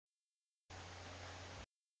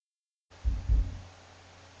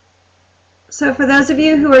So for those of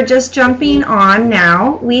you who are just jumping on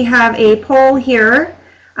now, we have a poll here,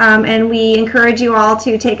 and we encourage you all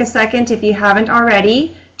to take a second, if you haven't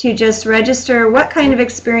already, to just register what kind of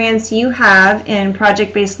experience you have in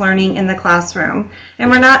project-based learning in the classroom.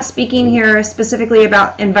 And we're not speaking here specifically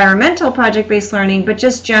about environmental project-based learning, but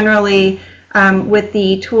just generally with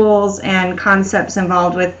the tools and concepts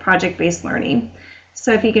involved with project-based learning.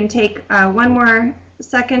 So if you can take one more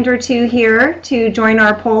second or two here to join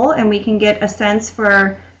our poll, and we can get a sense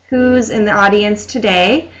for who's in the audience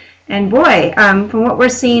today. And boy, from what we're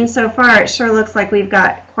seeing so far, it sure looks like we've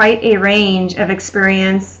got quite a range of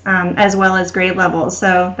experience as well as grade levels.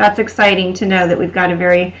 So that's exciting to know that we've got a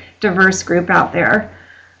very diverse group out there.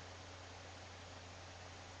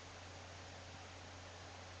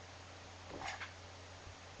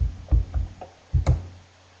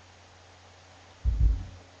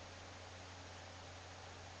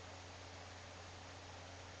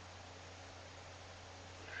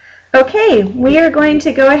 Okay, we are going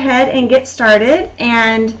to go ahead and get started,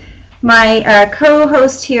 and my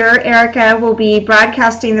co-host here, Erica, will be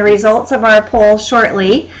broadcasting the results of our poll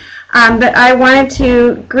shortly. But I wanted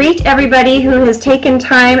to greet everybody who has taken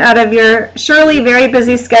time out of your surely very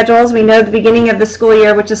busy schedules. We know the beginning of the school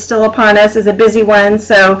year, which is still upon us, is a busy one,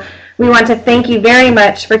 so we want to thank you very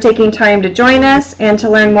much for taking time to join us and to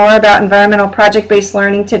learn more about environmental project-based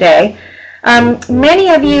learning today. Many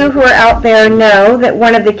of you who are out there know that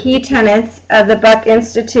one of the key tenets of the Buck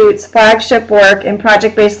Institute's flagship work in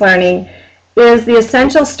project-based learning is the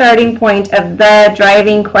essential starting point of the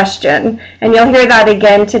driving question. And you'll hear that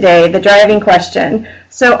again today, the driving question.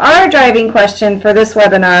 So our driving question for this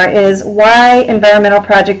webinar is, why environmental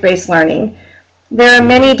project-based learning? There are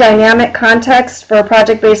many dynamic contexts for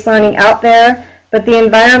project-based learning out there, but the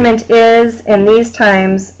environment is, in these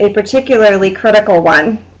times, a particularly critical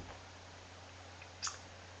one.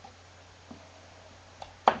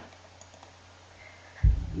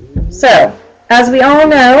 So, as we all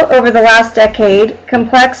know, over the last decade,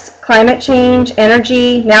 complex climate change,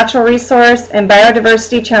 energy, natural resource, and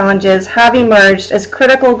biodiversity challenges have emerged as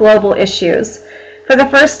critical global issues. For the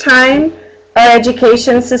first time, our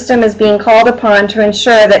education system is being called upon to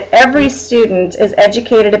ensure that every student is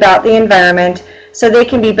educated about the environment so they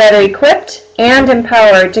can be better equipped and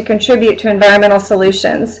empowered to contribute to environmental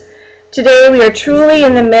solutions. Today, we are truly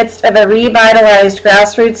in the midst of a revitalized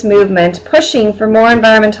grassroots movement pushing for more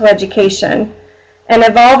environmental education, an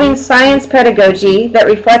evolving science pedagogy that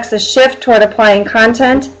reflects a shift toward applying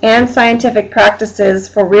content and scientific practices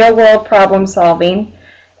for real-world problem solving,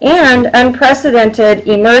 and unprecedented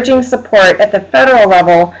emerging support at the federal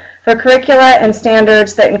level for curricula and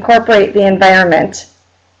standards that incorporate the environment.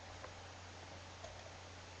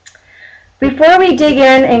 Before we dig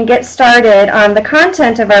in and get started on the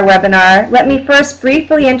content of our webinar, let me first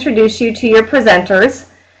briefly introduce you to your presenters.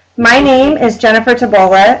 My name is Jennifer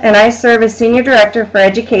Tabola, and I serve as Senior Director for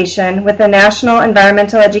Education with the National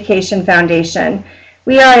Environmental Education Foundation.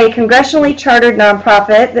 We are a congressionally chartered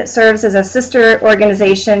nonprofit that serves as a sister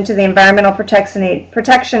organization to the Environmental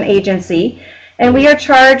Protection Agency, and we are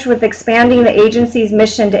charged with expanding the agency's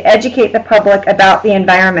mission to educate the public about the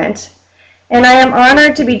environment. And I am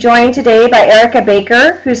honored to be joined today by Erica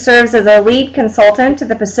Baker, who serves as a lead consultant to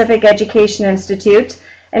the Pacific Education Institute,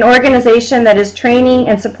 an organization that is training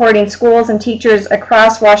and supporting schools and teachers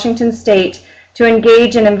across Washington State to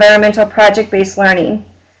engage in environmental project-based learning.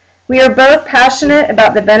 We are both passionate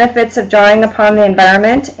about the benefits of drawing upon the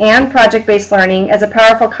environment and project-based learning as a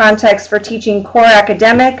powerful context for teaching core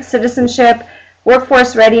academic, citizenship,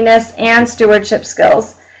 workforce readiness, and stewardship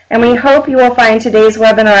skills. And we hope you will find today's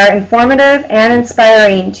webinar informative and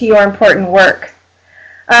inspiring to your important work.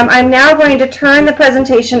 I'm now going to turn the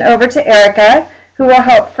presentation over to Erica, who will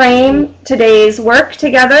help frame today's work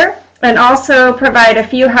together and also provide a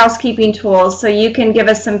few housekeeping tools so you can give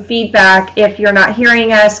us some feedback if you're not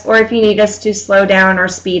hearing us or if you need us to slow down or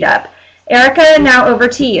speed up. Erica, now over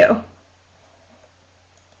to you.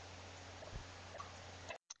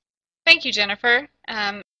 Thank you, Jennifer.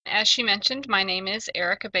 As she mentioned, my name is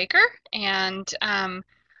Erica Baker, and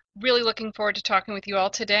really looking forward to talking with you all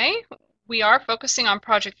today. We are focusing on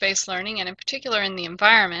project-based learning, and in particular in the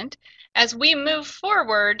environment. As we move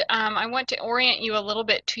forward, I want to orient you a little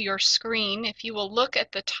bit to your screen. If you will look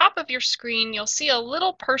at the top of your screen, you'll see a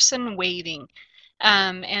little person waving,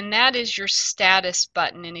 and that is your status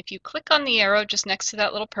button. And if you click on the arrow just next to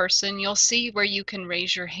that little person, you'll see where you can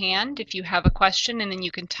raise your hand if you have a question, and then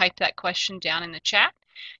you can type that question down in the chat.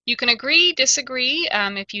 You can agree, disagree.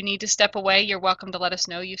 If you need to step away, you're welcome to let us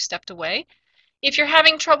know you've stepped away. If you're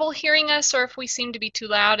having trouble hearing us, or if we seem to be too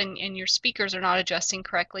loud and your speakers are not adjusting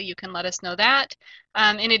correctly, you can let us know that.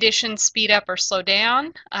 In addition, speed up or slow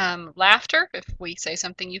down, laughter, if we say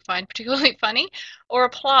something you find particularly funny, or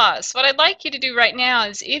applause. What I'd like you to do right now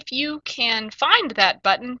is, if you can find that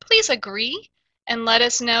button, please agree and let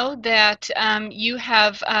us know that you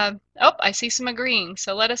have, oh, I see some agreeing,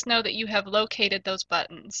 so let us know that you have located those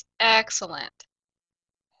buttons. Excellent.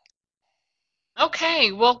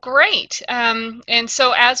 Okay, well, great. And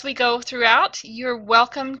so as we go throughout, you're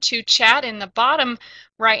welcome to chat. In the bottom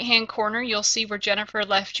right-hand corner, you'll see where Jennifer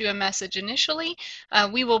left you a message initially.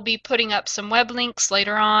 We will be putting up some web links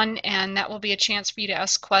later on, and that will be a chance for you to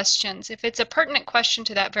ask questions. If it's a pertinent question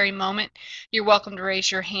to that very moment, you're welcome to raise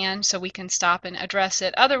your hand so we can stop and address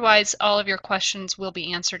it. Otherwise, all of your questions will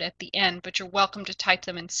be answered at the end, but you're welcome to type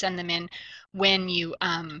them and send them in when you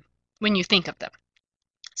think of them.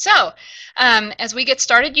 So, as we get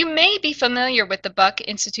started, you may be familiar with the Buck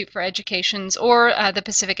Institute for Education's or the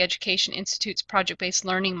Pacific Education Institute's project-based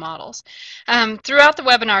learning models. Throughout the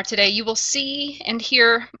webinar today, you will see and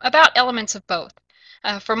hear about elements of both.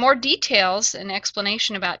 For more details and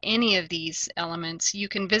explanation about any of these elements, you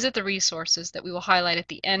can visit the resources that we will highlight at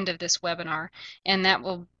the end of this webinar, and that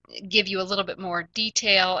will give you a little bit more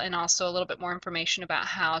detail and also a little bit more information about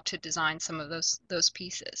how to design some of those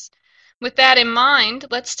pieces. With that in mind,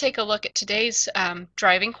 let's take a look at today's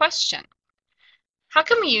driving question. How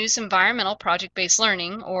can we use environmental project-based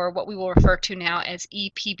learning, or what we will refer to now as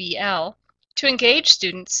EPBL, to engage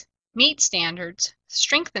students, meet standards,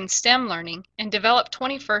 strengthen STEM learning, and develop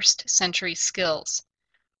 21st century skills?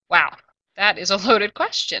 Wow, that is a loaded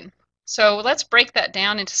question. So let's break that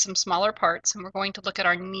down into some smaller parts, and we're going to look at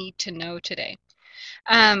our need to know today.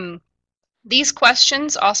 These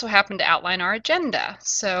questions also happen to outline our agenda,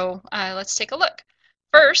 so let's take a look.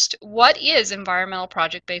 First, what is environmental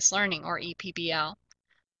project-based learning, or EPBL?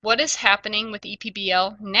 What is happening with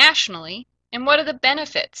EPBL nationally, and what are the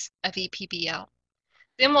benefits of EPBL?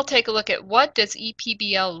 Then we'll take a look at, what does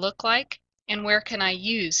EPBL look like, and where can I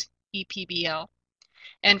use EPBL?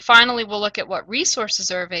 And finally, we'll look at what resources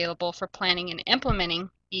are available for planning and implementing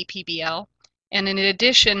EPBL, and in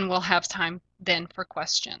addition, we'll have time then for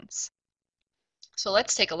questions. So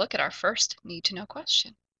let's take a look at our first need-to-know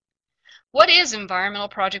question. What is environmental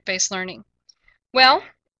project-based learning? Well,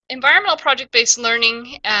 environmental project-based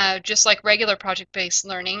learning, just like regular project-based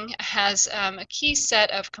learning, has a key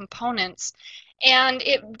set of components, and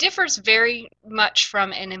it differs very much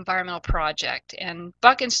from an environmental project. And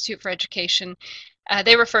Buck Institute for Education,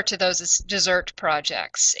 they refer to those as dessert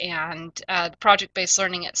projects, and project-based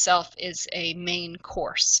learning itself is a main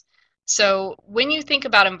course. So when you think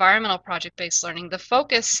about environmental project-based learning, the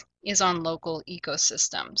focus is on local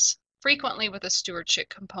ecosystems, frequently with a stewardship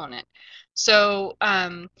component. So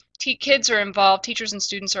kids are involved, teachers and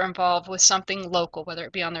students are involved with something local, whether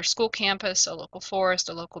it be on their school campus, a local forest,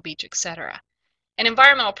 a local beach, etc. An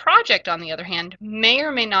environmental project, on the other hand, may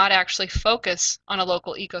or may not actually focus on a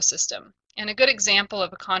local ecosystem. And a good example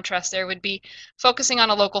of a contrast there would be focusing on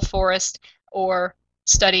a local forest, or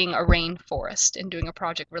studying a rainforest and doing a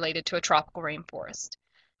project related to a tropical rainforest.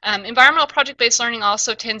 Environmental project-based learning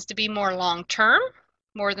also tends to be more long-term,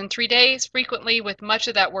 more than 3 days, frequently with much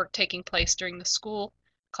of that work taking place during the school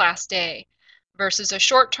class day, versus a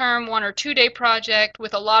short-term 1 or 2 day project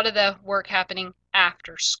with a lot of the work happening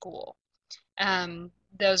after school.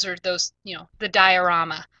 Those are the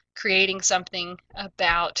diorama, creating something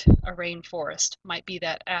about a rainforest might be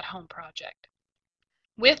that at-home project.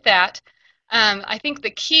 With that, I think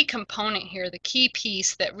the key component here, the key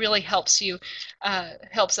piece that really helps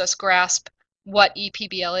us grasp what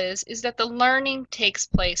EPBL is that the learning takes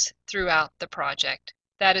place throughout the project.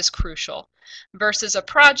 That is crucial, versus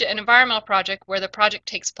an environmental project where the project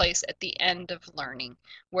takes place at the end of learning,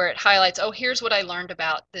 where it highlights, oh, here's what I learned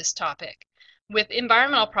about this topic. With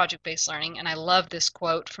environmental project-based learning, and I love this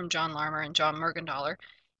quote from John Larmer and John Mergendaler,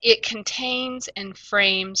 it contains and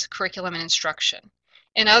frames curriculum and instruction.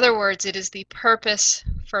 In other words, it is the purpose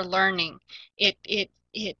for learning. It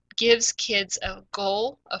gives kids a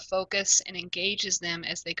goal, a focus, and engages them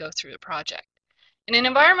as they go through the project. In an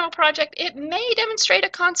environmental project, it may demonstrate a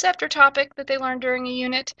concept or topic that they learned during a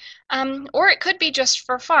unit, or it could be just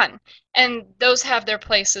for fun. And those have their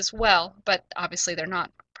place as well, but obviously they're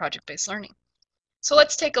not project-based learning. So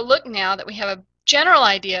let's take a look now that we have a general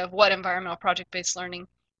idea of what environmental project-based learning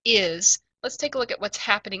is. Let's take a look at what's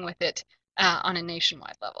happening with it on a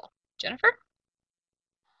nationwide level. Jennifer?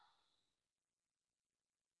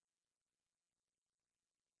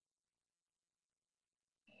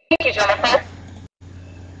 Thank you, Jennifer.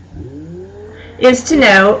 is to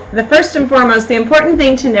know, the first and foremost, the important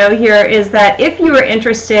thing to know here is that if you are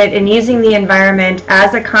interested in using the environment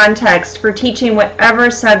as a context for teaching whatever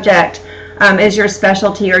subject is your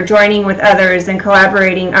specialty, or joining with others and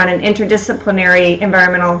collaborating on an interdisciplinary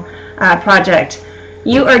environmental project,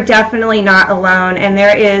 you are definitely not alone, and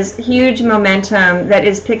there is huge momentum that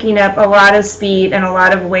is picking up a lot of speed and a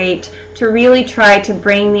lot of weight to really try to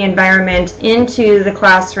bring the environment into the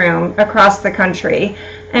classroom across the country.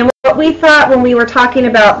 And what we thought when we were talking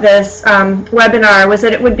about this webinar was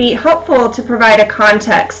that it would be helpful to provide a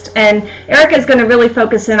context. And Erica is going to really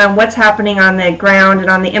focus in on what's happening on the ground and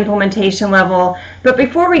on the implementation level. But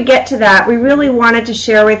before we get to that, we really wanted to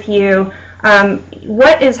share with you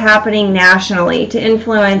what is happening nationally to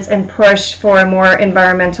influence and push for more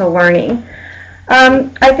environmental learning.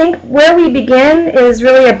 I think where we begin is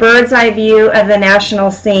really a bird's eye view of the national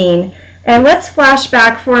scene. And let's flash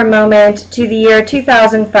back for a moment to the year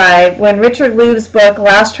 2005 when Richard Louve's book,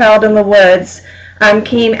 Last Child in the Woods,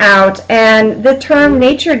 came out, and the term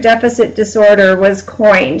nature deficit disorder was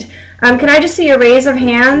coined. Can I just see a raise of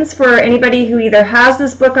hands for anybody who either has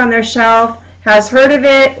this book on their shelf, has heard of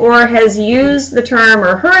it, or has used the term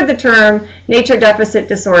or heard the term nature deficit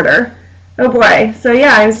disorder? Oh boy. So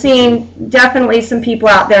yeah, I'm seeing definitely some people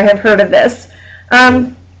out there have heard of this.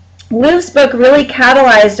 Louve's book really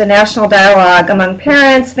catalyzed a national dialogue among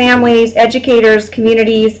parents, families, educators,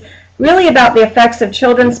 communities, really about the effects of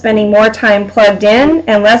children spending more time plugged in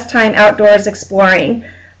and less time outdoors exploring.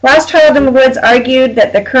 Last Child in the Woods argued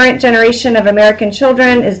that the current generation of American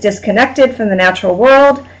children is disconnected from the natural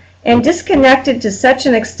world, and disconnected to such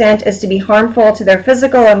an extent as to be harmful to their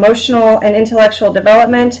physical, emotional, and intellectual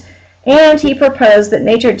development, and he proposed that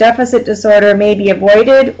nature deficit disorder may be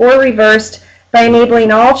avoided or reversed by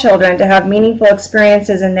enabling all children to have meaningful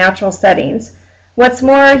experiences in natural settings. What's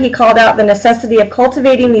more, he called out the necessity of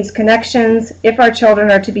cultivating these connections if our children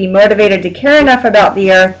are to be motivated to care enough about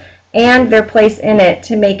the earth and their place in it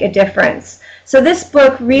to make a difference. So this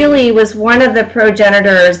book really was one of the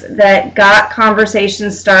progenitors that got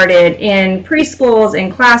conversations started in preschools, in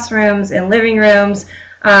classrooms, in living rooms,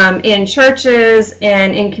 in churches,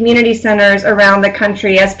 and in community centers around the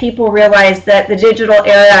country as people realized that the digital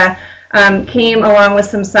era came along with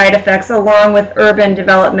some side effects, along with urban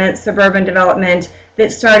development, suburban development,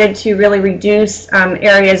 that started to really reduce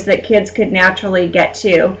areas that kids could naturally get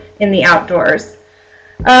to in the outdoors.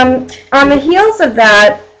 On the heels of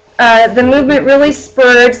that, the movement really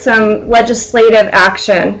spurred some legislative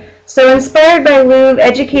action. So inspired by Louve,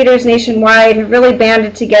 educators nationwide have really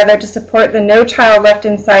banded together to support the No Child Left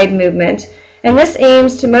Inside movement. And this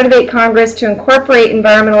aims to motivate Congress to incorporate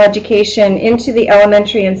environmental education into the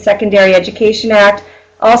Elementary and Secondary Education Act,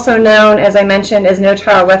 also known, as I mentioned, as No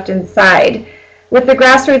Child Left Inside. With the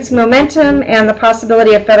grassroots momentum and the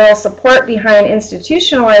possibility of federal support behind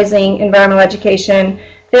institutionalizing environmental education,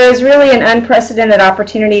 there is really an unprecedented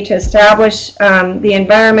opportunity to establish the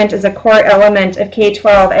environment as a core element of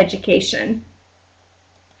K-12 education.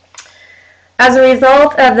 As a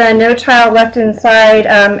result of the No Child Left Inside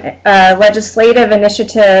legislative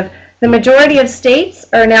initiative, the majority of states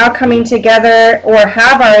are now coming together, or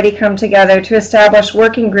have already come together, to establish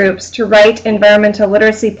working groups to write environmental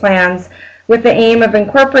literacy plans with the aim of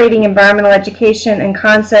incorporating environmental education and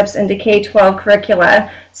concepts into K-12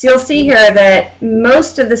 curricula. So you'll see here that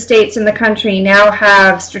most of the states in the country now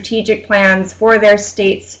have strategic plans for their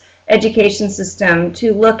state's education system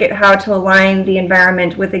to look at how to align the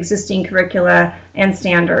environment with existing curricula and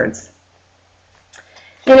standards.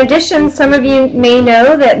 In addition, some of you may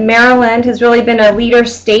know that Maryland has really been a leader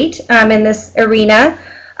state in this arena.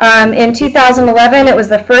 In 2011, it was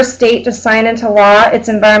the first state to sign into law its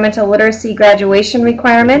environmental literacy graduation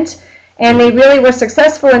requirement, and they really were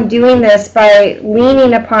successful in doing this by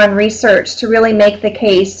leaning upon research to really make the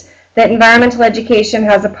case that environmental education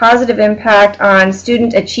has a positive impact on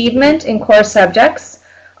student achievement in core subjects,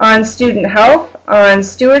 on student health, on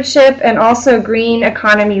stewardship, and also green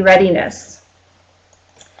economy readiness.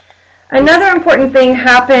 Another important thing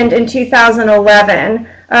happened in 2011,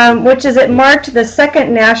 which is it marked the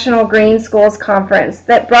second National Green Schools Conference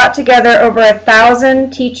that brought together over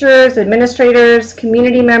 1,000 teachers, administrators,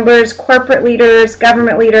 community members, corporate leaders,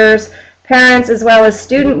 government leaders, parents, as well as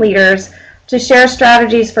student leaders to share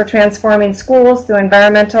strategies for transforming schools through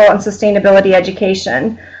environmental and sustainability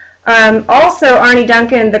education. Also, Arnie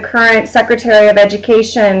Duncan, the current Secretary of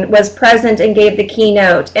Education, was present and gave the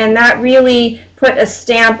keynote, and that really put a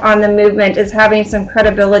stamp on the movement as having some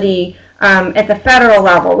credibility at the federal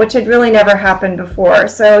level, which had really never happened before.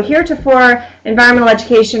 So heretofore, environmental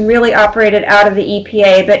education really operated out of the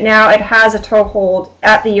EPA, but now it has a toehold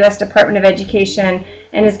at the U.S. Department of Education,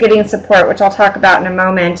 and is getting support, which I'll talk about in a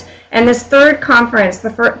moment. And this third conference, the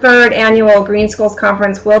third annual Green Schools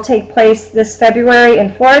Conference, will take place this February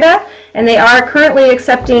in Florida, and they are currently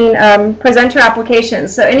accepting presenter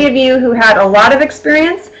applications. So any of you who had a lot of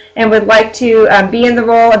experience and would like to be in the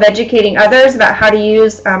role of educating others about how to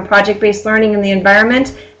use project-based learning in the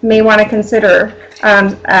environment may want to consider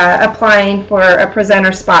applying for a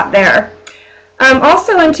presenter spot there.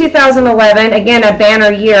 Also in 2011, again a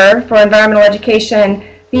banner year for environmental education,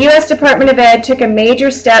 the U.S. Department of Ed took a major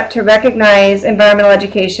step to recognize environmental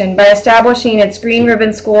education by establishing its Green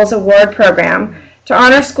Ribbon Schools Award program to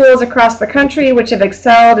honor schools across the country which have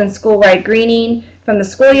excelled in school-wide greening, from the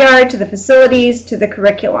schoolyard to the facilities to the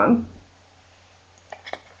curriculum.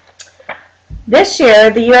 This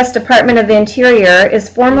year, the U.S. Department of the Interior is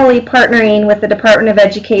formally partnering with the Department of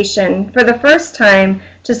Education for the first time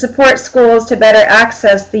to support schools to better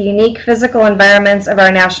access the unique physical environments of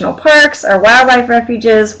our national parks, our wildlife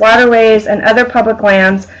refuges, waterways, and other public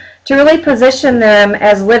lands, to really position them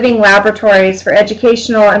as living laboratories for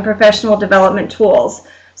educational and professional development tools.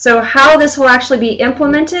 So how this will actually be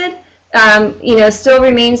implemented still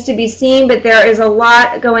remains to be seen, but there is a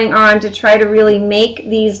lot going on to try to really make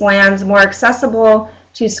these lands more accessible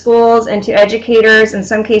to schools and to educators, in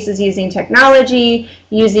some cases using technology,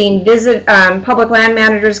 using public land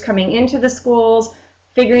managers coming into the schools,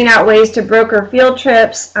 figuring out ways to broker field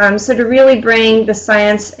trips, so to really bring the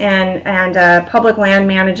science and public land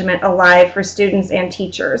management alive for students and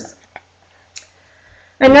teachers.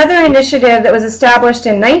 Another initiative that was established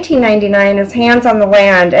in 1999 is Hands on the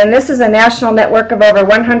Land, and this is a national network of over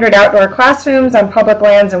 100 outdoor classrooms on public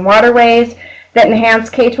lands and waterways that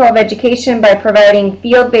enhance K-12 education by providing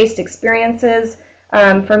field-based experiences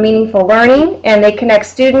for meaningful learning, and they connect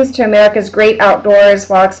students to America's great outdoors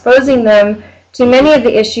while exposing them to many of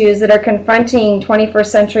the issues that are confronting 21st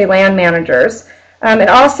century land managers. It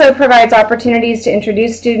also provides opportunities to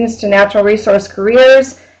introduce students to natural resource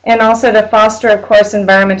careers and also to foster, of course,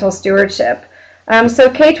 environmental stewardship. So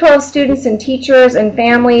K-12 students and teachers and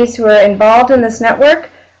families who are involved in this network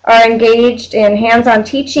are engaged in hands-on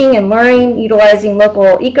teaching and learning utilizing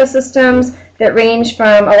local ecosystems that range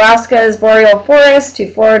from Alaska's boreal forest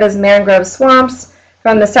to Florida's mangrove swamps,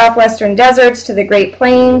 from the southwestern deserts to the Great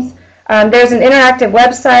Plains. There's an interactive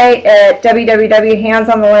website at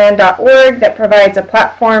www.handsontheland.org that provides a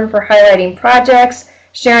platform for highlighting projects,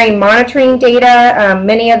 sharing monitoring data.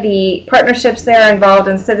 Many of the partnerships there are involved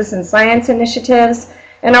in citizen science initiatives,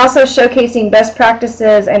 and also showcasing best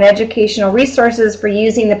practices and educational resources for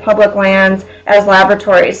using the public lands as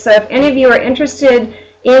laboratories. So if any of you are interested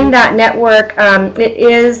in that network, it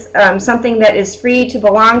is something that is free to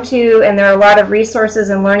belong to, and there are a lot of resources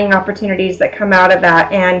and learning opportunities that come out of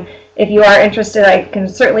that. And if you are interested, I can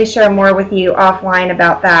certainly share more with you offline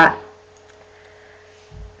about that.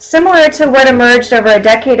 Similar to what emerged over a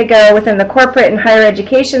decade ago within the corporate and higher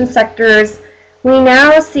education sectors, we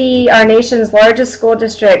now see our nation's largest school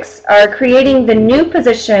districts are creating the new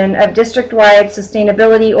position of district-wide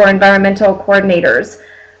sustainability or environmental coordinators.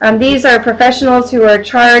 These are professionals who are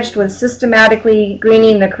charged with systematically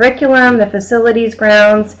greening the curriculum, the facilities,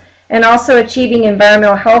 grounds, and also achieving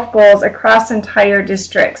environmental health goals across entire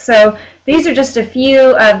districts. So these are just a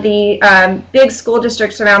few of the big school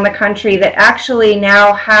districts around the country that actually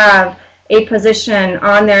now have a position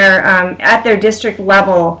on their at their district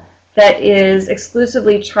level that is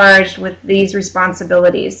exclusively charged with these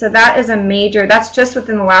responsibilities. So that is a major, that's just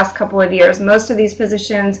within the last couple of years. Most of these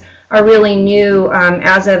positions are really new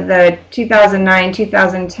as of the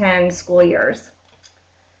 2009-2010 school years.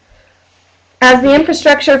 As the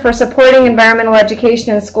infrastructure for supporting environmental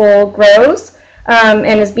education in school grows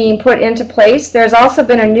and is being put into place, there's also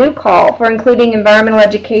been a new call for including environmental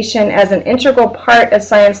education as an integral part of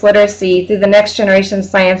science literacy through the next generation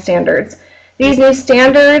science standards. These new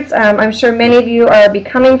standards, I'm sure many of you are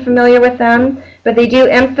becoming familiar with them, but they do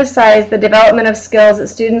emphasize the development of skills that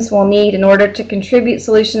students will need in order to contribute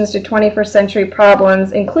solutions to 21st century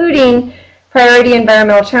problems, including priority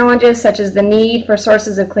environmental challenges such as the need for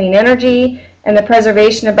sources of clean energy and the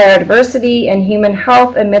preservation of biodiversity and human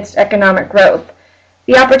health amidst economic growth.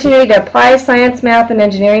 The opportunity to apply science, math, and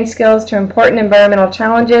engineering skills to important environmental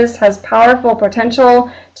challenges has powerful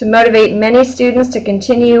potential to motivate many students to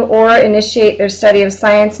continue or initiate their study of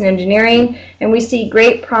science and engineering, and we see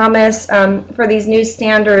great promise for these new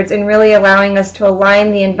standards in really allowing us to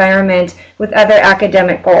align the environment with other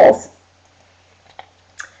academic goals.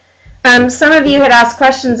 Some of you had asked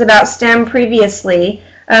questions about STEM previously.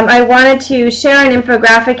 I wanted to share an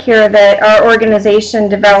infographic here that our organization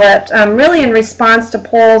developed really in response to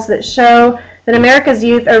polls that show that America's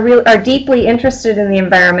youth are deeply interested in the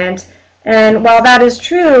environment, And while that is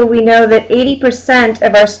true, we know that 80%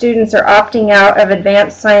 of our students are opting out of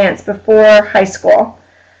advanced science before high school.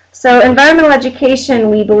 So environmental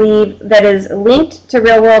education, we believe, that is linked to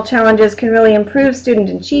real-world challenges can really improve student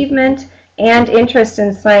achievement and interest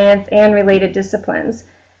in science and related disciplines.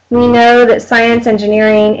 We know that science,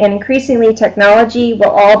 engineering, and increasingly technology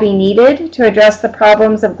will all be needed to address the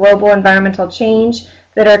problems of global environmental change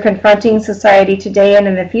that are confronting society today and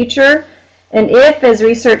in the future. And if, as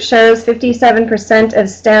research shows, 57% of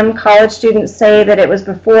STEM college students say that it was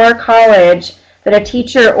before college that a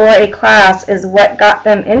teacher or a class is what got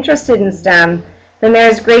them interested in STEM, then there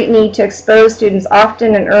is great need to expose students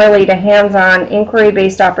often and early to hands-on,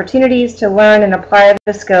 inquiry-based opportunities to learn and apply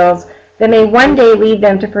the skills that may one day lead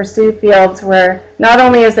them to pursue fields where not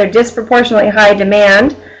only is there disproportionately high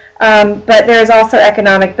demand, but there is also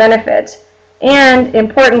economic benefit. And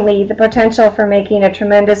importantly, the potential for making a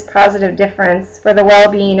tremendous positive difference for the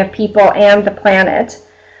well-being of people and the planet.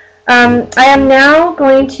 I am now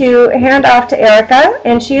going to hand off to Erica,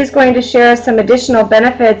 and she is going to share some additional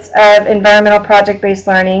benefits of environmental project-based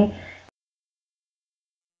learning,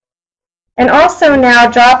 and also now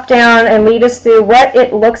drop down and lead us through what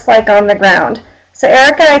it looks like on the ground. So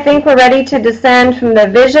Erica, I think we're ready to descend from the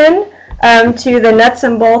vision to the nuts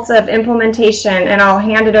and bolts of implementation, and I'll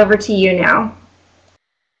hand it over to you now.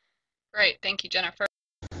 Great, thank you, Jennifer.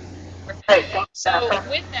 So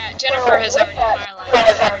with that, Jennifer has already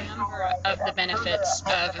highlighted a number of the benefits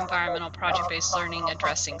of environmental project-based learning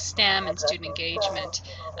addressing STEM and student engagement.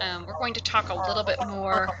 We're going to talk a little bit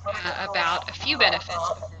more about a few benefits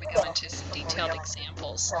before we go into some detailed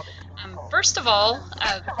examples. First of all,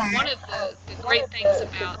 one of the great things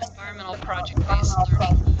about environmental project-based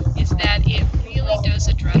learning is that it really does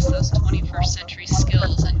address those 21st century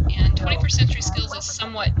skills, and 21st century skills is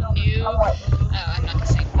somewhat new. I'm not going to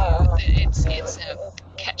say new, it's a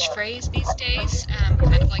catchphrase these days,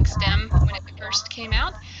 kind of like STEM when it first came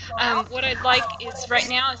out. What I'd like is right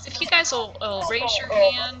now is if you guys will raise your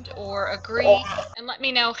hand or agree and let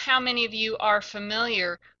me know how many of you are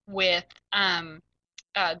familiar with the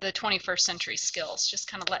 21st century skills. Just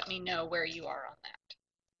kind of let me know where you are on that.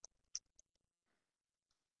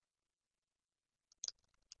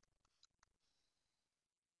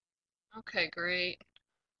 Okay, great.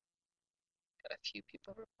 Got a few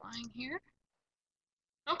people replying here.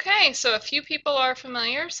 Okay, so a few people are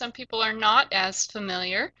familiar, some people are not as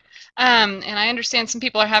familiar, and I understand some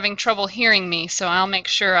people are having trouble hearing me, so I'll make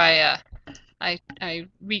sure I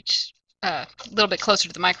reach a little bit closer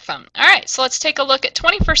to the microphone. All right, so let's take a look at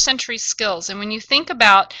 21st century skills, and when you think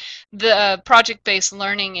about the project-based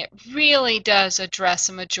learning, it really does address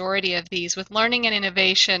a majority of these. With learning and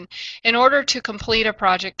innovation, in order to complete a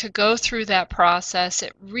project, to go through that process,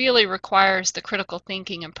 it really requires the critical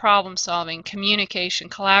thinking and problem solving, communication,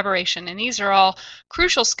 collaboration, and these are all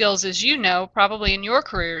crucial skills, as you know, probably in your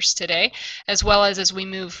careers today, as well as we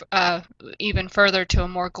move even further to a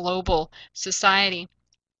more global society.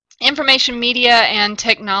 Information media and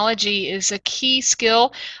technology is a key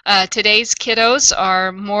skill. Today's kiddos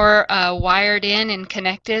are more wired in and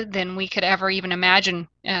connected than we could ever even imagine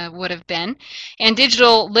would have been. And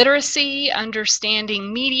digital literacy,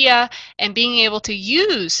 understanding media, and being able to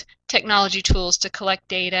use technology tools to collect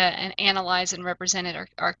data and analyze and represent it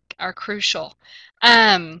are crucial.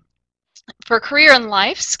 For career and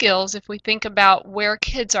life skills, if we think about where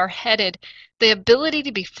kids are headed, the ability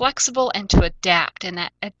to be flexible and to adapt, and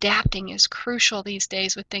that adapting is crucial these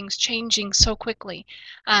days with things changing so quickly.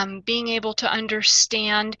 Being able to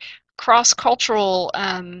understand cross-cultural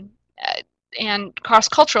and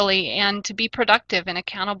cross-culturally and to be productive and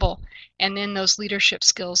accountable. And then those leadership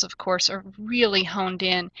skills, of course, are really honed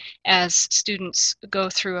in as students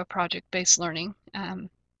go through a project-based learning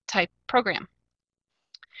type program.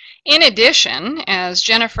 In addition, as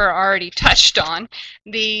Jennifer already touched on,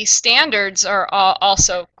 the standards are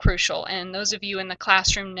also crucial, and those of you in the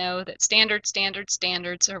classroom know that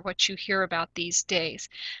standards are what you hear about these days.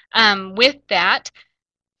 With that,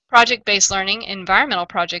 project-based learning, environmental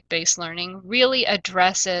project-based learning, really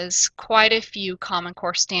addresses quite a few Common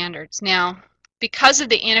Core standards. Now, because of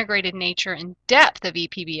the integrated nature and depth of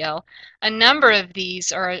EPBL, a number of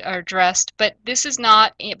these are addressed, but this is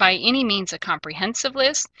not by any means a comprehensive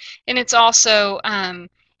list, and it's also,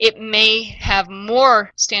 it may have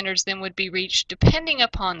more standards than would be reached depending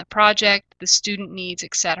upon the project, the student needs,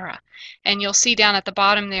 etc. And you'll see down at the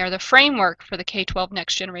bottom there the framework for the K-12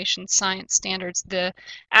 Next Generation Science Standards. The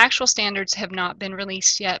actual standards have not been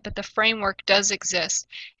released yet, but the framework does exist,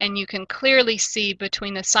 and you can clearly see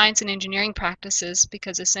between the science and engineering practices,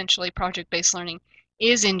 because essentially project-based learning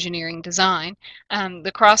is engineering design.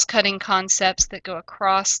 The cross-cutting concepts that go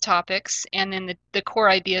across topics, and then the core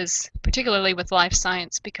ideas, particularly with life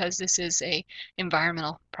science, because this is a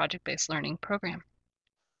environmental project-based learning program.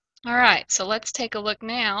 All right, so let's take a look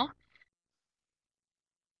now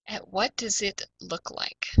at what does it look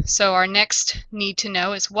like. So our next need to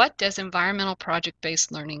know is, what does environmental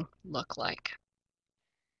project-based learning look like?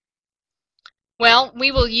 Well,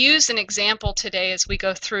 we will use an example today as we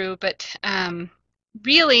go through, but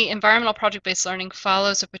really, environmental project-based learning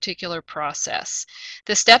follows a particular process.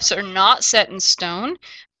 The steps are not set in stone,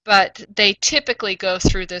 but they typically go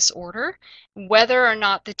through this order, whether or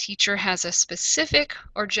not the teacher has a specific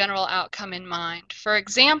or general outcome in mind. For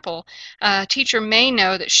example, a teacher may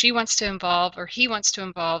know that she wants to involve, or he wants to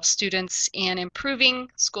involve, students in improving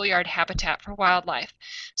schoolyard habitat for wildlife.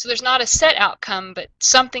 So there's not a set outcome, but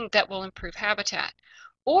something that will improve habitat.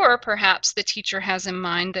 Or perhaps the teacher has in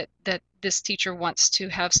mind that this teacher wants to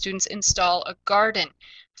have students install a garden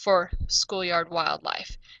for schoolyard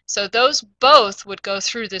wildlife. So those both would go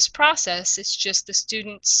through this process. It's just the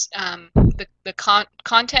students,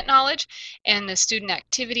 content knowledge and the student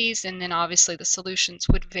activities, and then obviously the solutions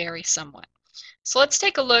would vary somewhat. So let's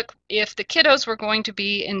take a look if the kiddos were going to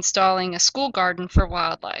be installing a school garden for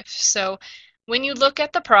wildlife. So when you look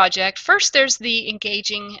at the project, first there's the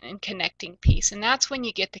engaging and connecting piece, and that's when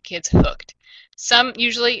you get the kids hooked. Some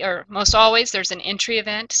usually, or most always, there's an entry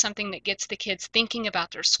event, something that gets the kids thinking about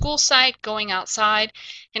their school site, going outside.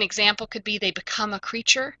 An example could be they become a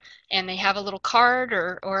creature and they have a little card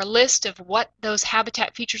or a list of what those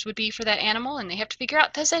habitat features would be for that animal, and they have to figure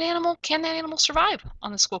out, can that animal survive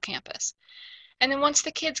on the school campus? And then once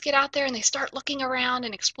the kids get out there and they start looking around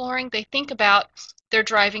and exploring, they think about their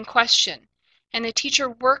driving question. And the teacher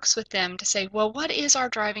works with them to say, well, what is our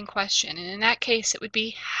driving question? And in that case, it would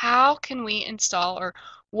be, how can we install, or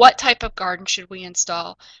what type of garden should we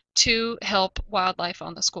install to help wildlife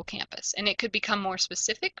on the school campus? And it could become more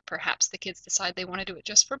specific. Perhaps the kids decide they want to do it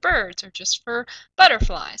just for birds or just for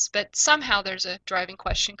butterflies, but somehow there's a driving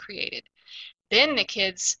question created. Then the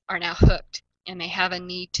kids are now hooked and they have a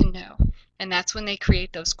need to know. And that's when they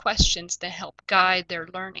create those questions to help guide their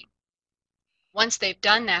learning. Once they've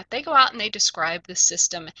done that, they go out and they describe the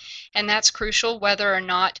system. And that's crucial whether or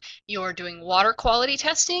not you're doing water quality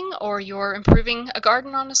testing or you're improving a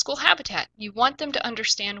garden on a school habitat. You want them to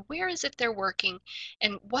understand where is it they're working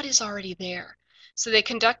and what is already there. So they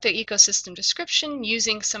conduct an ecosystem description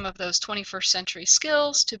using some of those 21st century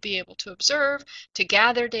skills to be able to observe, to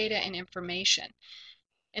gather data and information.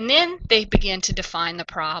 And then they begin to define the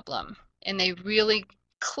problem, and they really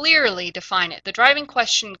clearly define it. The driving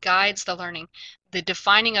question guides the learning. The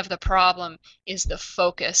defining of the problem is the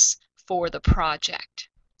focus for the project.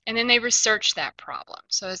 And then they research that problem.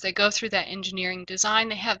 So as they go through that engineering design,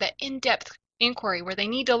 they have that in-depth inquiry where they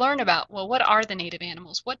need to learn about, well, what are the native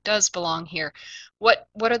animals? What does belong here? What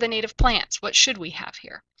are the native plants? What should we have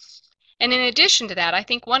here? And in addition to that, I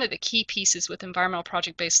think one of the key pieces with environmental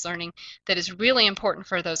project-based learning that is really important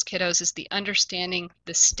for those kiddos is the understanding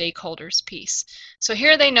the stakeholders piece. So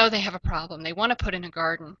here they know they have a problem. They want to put in a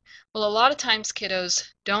garden. Well, a lot of times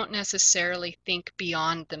kiddos don't necessarily think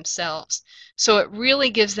beyond themselves. So it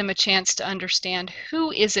really gives them a chance to understand,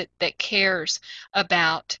 who is it that cares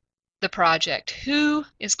about the project? Who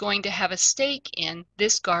is going to have a stake in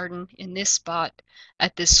this garden, in this spot,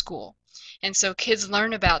 at this school? And so kids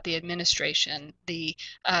learn about the administration, the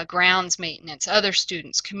grounds maintenance, other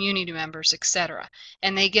students, community members, etc.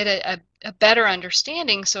 And they get a better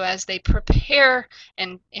understanding, so as they prepare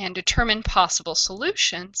and determine possible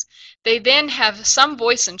solutions, they then have some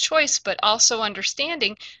voice and choice, but also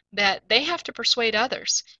understanding that they have to persuade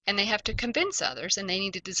others, and they have to convince others, and they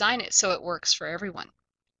need to design it so it works for everyone.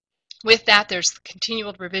 With that, there's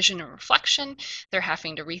continual revision and reflection. They're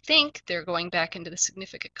having to rethink. They're going back into the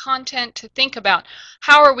significant content to think about,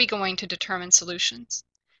 how are we going to determine solutions?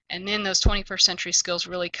 And then those 21st century skills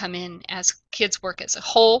really come in as kids work as a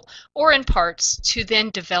whole or in parts to then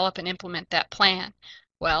develop and implement that plan.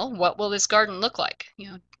 Well, what will this garden look like?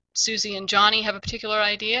 Susie and Johnny have a particular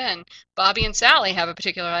idea, and Bobby and Sally have a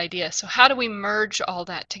particular idea. So how do we merge all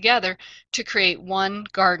that together to create one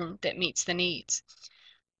garden that meets the needs?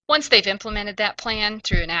 Once they've implemented that plan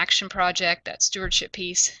through an action project, that stewardship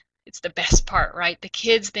piece, it's the best part, right? The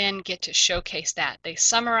kids then get to showcase that. They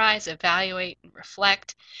summarize, evaluate, and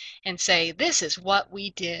reflect and say, this is what we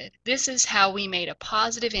did. This is how we made a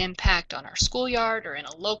positive impact on our schoolyard or in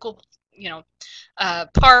a local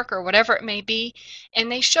park or whatever it may be.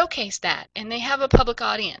 And they showcase that, and they have a public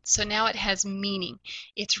audience. So now it has meaning.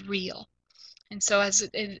 It's real. And so as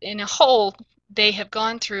in a whole, they have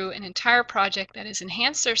gone through an entire project that has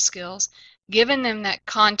enhanced their skills, given them that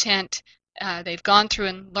content. They've gone through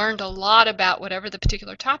and learned a lot about whatever the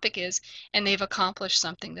particular topic is, and they've accomplished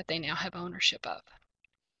something that they now have ownership of.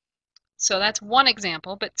 So that's one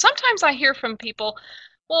example, but sometimes I hear from people,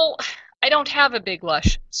 well, I don't have a big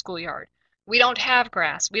lush schoolyard. We don't have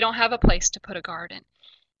grass. We don't have a place to put a garden.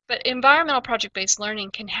 But environmental project-based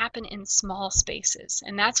learning can happen in small spaces,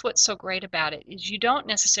 and that's what's so great about it, is you don't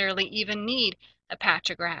necessarily even need a patch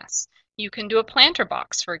of grass. You can do a planter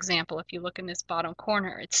box, for example, if you look in this bottom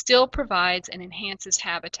corner. It still provides and enhances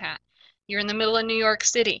habitat. You're in the middle of New York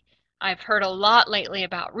City. I've heard a lot lately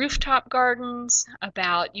about rooftop gardens,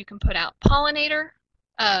 about you can put out pollinator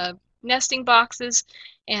nesting boxes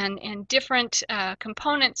and different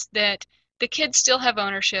components that the kids still have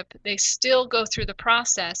ownership. They still go through the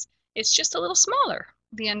process. It's just a little smaller,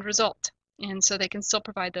 the end result. And so they can still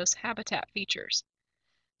provide those habitat features.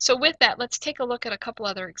 So with that, let's take a look at a couple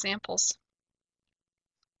other examples,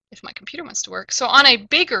 if my computer wants to work. So on a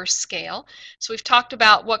bigger scale, so we've talked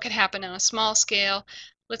about what could happen on a small scale.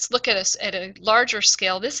 Let's look at a larger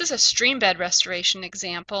scale. This is a stream bed restoration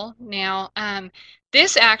example. Now,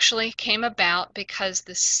 this actually came about because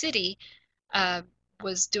the city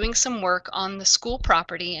was doing some work on the school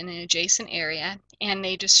property in an adjacent area, and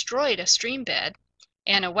they destroyed a stream bed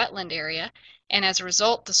and a wetland area, and as a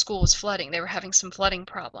result the school was flooding. They were having some flooding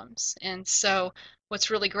problems. And so what's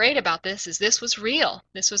really great about this is this was real.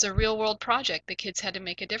 This was a real world project. The kids had to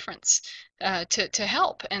make a difference to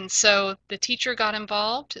help. And so the teacher got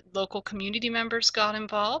involved, local community members got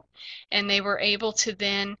involved, and they were able to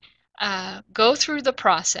then go through the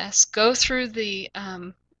process, go through the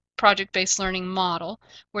project-based learning model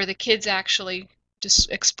where the kids actually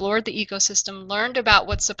just explored the ecosystem, learned about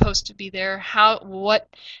what's supposed to be there, how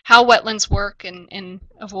wetlands work and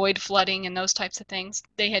avoid flooding and those types of things.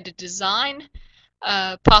 They had to design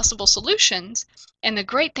possible solutions, and the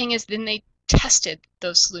great thing is then they tested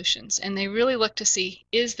those solutions and they really looked to see,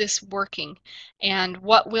 is this working and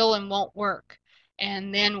what will and won't work.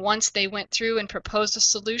 And then once they went through and proposed a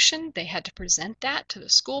solution, they had to present that to the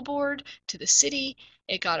school board, to the city.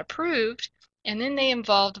 It got approved, and then they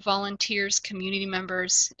involved volunteers, community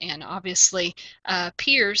members, and obviously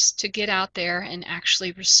peers to get out there and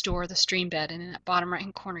actually restore the stream bed. And in that bottom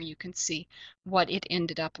right-hand corner, you can see what it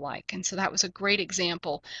ended up like. And so that was a great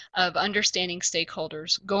example of understanding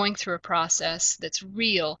stakeholders, going through a process that's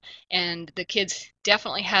real, and the kids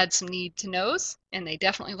definitely had some need to knows, and they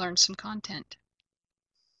definitely learned some content.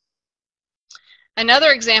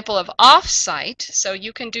 Another example of off-site, so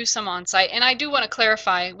you can do some on-site, and I do want to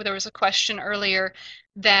clarify, there was a question earlier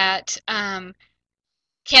that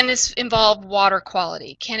can this involve water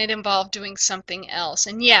quality? Can it involve doing something else?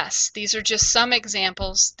 And yes, these are just some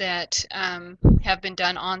examples that have been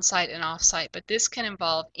done on-site and off-site, but this can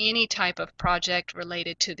involve any type of project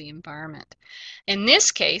related to the environment. In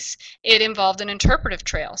this case, it involved an interpretive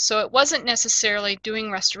trail, so it wasn't necessarily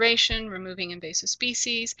doing restoration, removing invasive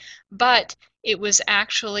species, but it was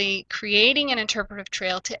actually creating an interpretive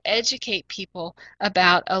trail to educate people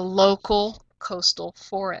about a local coastal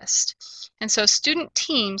forest. And so student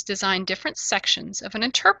teams designed different sections of an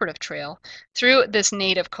interpretive trail through this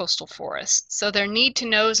native coastal forest. So their need to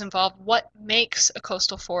knows involved what makes a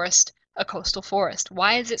coastal forest a coastal forest.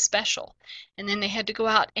 Why is it special? And then they had to go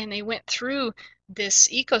out and they went through this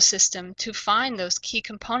ecosystem to find those key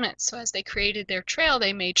components. So as they created their trail,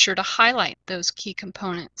 they made sure to highlight those key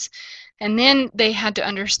components. And then they had to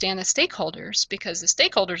understand the stakeholders, because the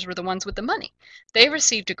stakeholders were the ones with the money. They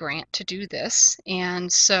received a grant to do this,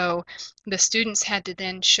 and so the students had to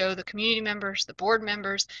then show the community members, the board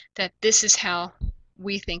members, that this is how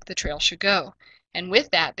we think the trail should go. And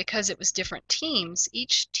with that, because it was different teams,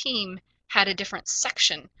 each team had a different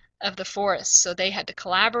section of the forest, so they had to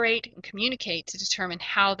collaborate and communicate to determine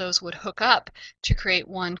how those would hook up to create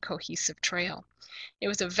one cohesive trail. It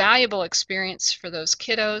was a valuable experience for those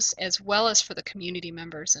kiddos as well as for the community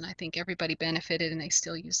members, and I think everybody benefited and they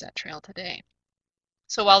still use that trail today.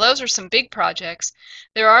 So while those are some big projects,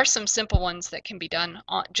 there are some simple ones that can be done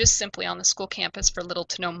just simply on the school campus for little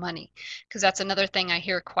to no money, because that's another thing I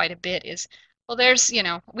hear quite a bit is, well,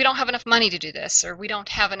 we don't have enough money to do this, or we don't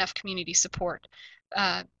have enough community support.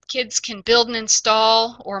 Kids can build and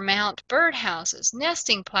install or mount birdhouses,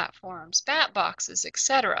 nesting platforms, bat boxes,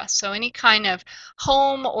 etc. So any kind of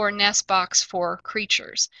home or nest box for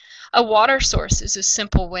creatures. A water source is a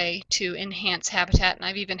simple way to enhance habitat, and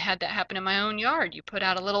I've even had that happen in my own yard. You put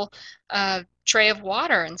out a little tray of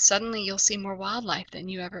water and suddenly you'll see more wildlife than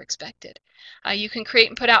you ever expected. You can create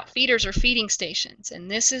and put out feeders or feeding stations, and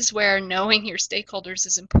this is where knowing your stakeholders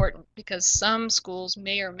is important, because some schools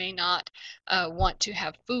may or may not want to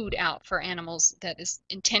have food out for animals that is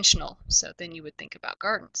intentional. So then you would think about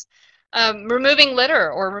gardens. Removing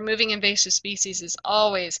litter or removing invasive species is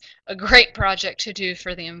always a great project to do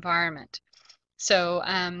for the environment. So,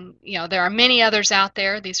 you know, there are many others out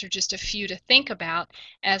there. These are just a few to think about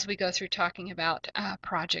as we go through talking about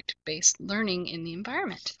project-based learning in the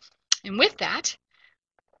environment. And with that,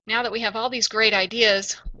 now that we have all these great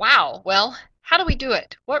ideas, wow, well, how do we do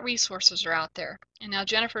it? What resources are out there? And now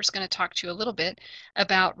Jennifer's going to talk to you a little bit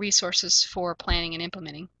about resources for planning and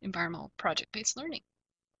implementing environmental project-based learning.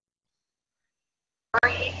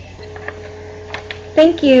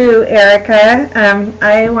 Thank you, Erica.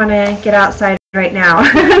 I want to get outside right now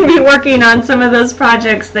and be working on some of those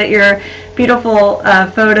projects that your beautiful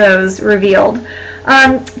photos revealed.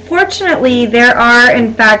 Fortunately, there are,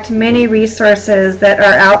 in fact, many resources that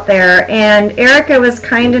are out there, and Erica was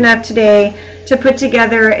kind enough today to put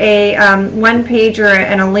together a one-pager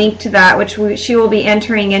and a link to that, which she will be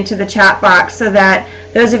entering into the chat box so that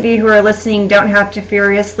those of you who are listening don't have to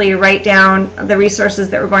furiously write down the resources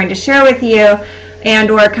that we're going to share with you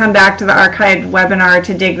and or come back to the archived webinar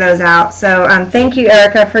to dig those out. So thank you,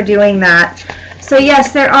 Erica, for doing that. So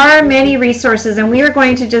yes, there are many resources, and we are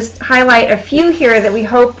going to just highlight a few here that we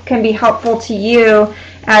hope can be helpful to you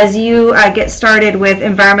as you get started with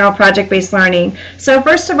environmental project-based learning. So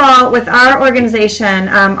first of all, with our organization,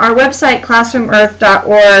 our website,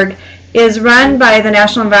 classroomearth.org, is run by the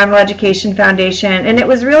National Environmental Education Foundation, and it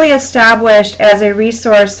was really established as a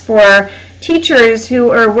resource for teachers who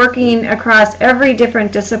are working across every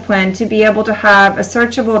different discipline to be able to have a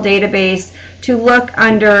searchable database to look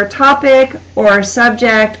under topic or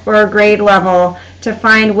subject or grade level to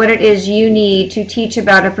find what it is you need to teach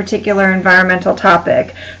about a particular environmental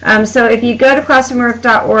topic. So if you go to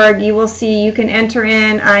classroomearth.org, you will see you can enter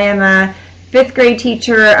in, I am a 5th grade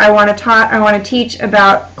teacher, I want to teach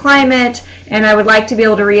about climate, and I would like to be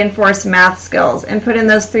able to reinforce math skills, and put in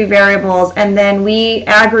those 3 variables, and then we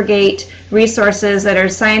aggregate resources that are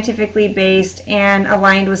scientifically based and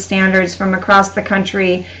aligned with standards from across the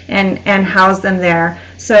country and house them there.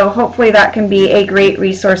 So hopefully that can be a great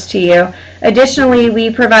resource to you. Additionally,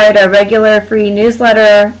 we provide a regular free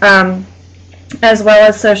newsletter as well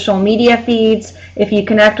as social media feeds if you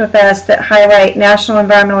connect with us that highlight national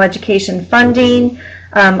environmental education funding,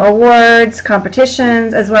 awards,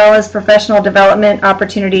 competitions, as well as professional development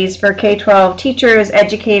opportunities for K-12 teachers,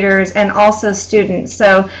 educators, and also students.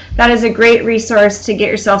 So that is a great resource to get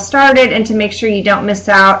yourself started and to make sure you don't miss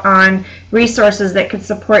out on resources that could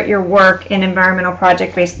support your work in environmental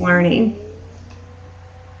project-based learning.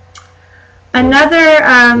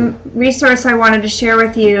 Another resource I wanted to share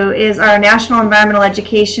with you is our National Environmental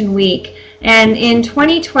Education Week. And in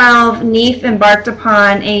 2012, NEF embarked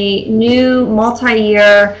upon a new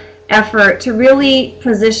multi-year effort to really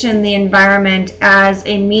position the environment as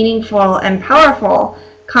a meaningful and powerful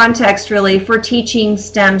context really for teaching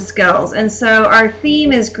STEM skills. And so our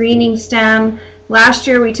theme is Greening STEM. Last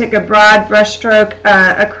year we took a broad brushstroke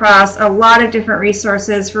across a lot of different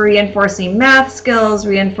resources for reinforcing math skills,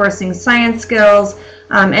 reinforcing science skills,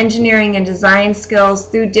 engineering and design skills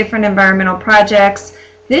through different environmental projects.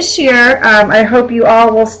 This year, I hope you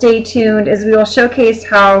all will stay tuned as we will showcase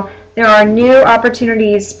how there are new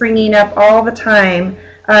opportunities springing up all the time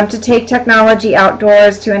to take technology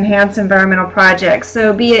outdoors to enhance environmental projects.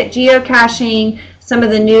 So be it geocaching, some of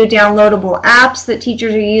the new downloadable apps that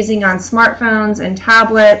teachers are using on smartphones and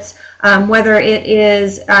tablets, whether it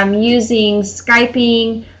is using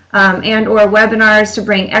Skyping and or webinars to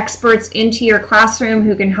bring experts into your classroom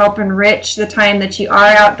who can help enrich the time that you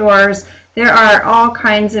are outdoors. There are all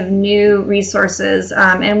kinds of new resources,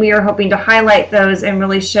 and we are hoping to highlight those and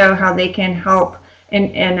really show how they can help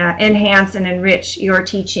and enhance and enrich your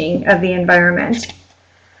teaching of the environment.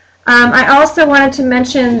 I also wanted to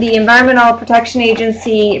mention the Environmental Protection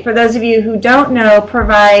Agency, for those of you who don't know,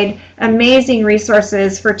 provide amazing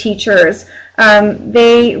resources for teachers.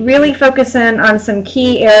 They really focus in on some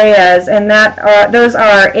key areas, and those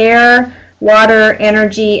are air, water,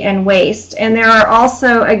 energy, and waste. And there are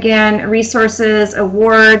also, again, resources,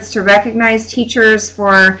 awards to recognize teachers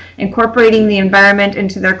for incorporating the environment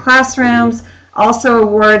into their classrooms, also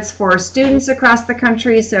awards for students across the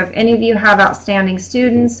country. So if any of you have outstanding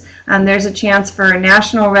students, there's a chance for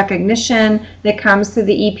national recognition that comes through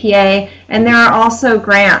the EPA. And there are also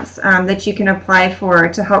grants that you can apply for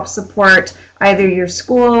to help support either your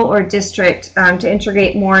school or district to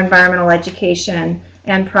integrate more environmental education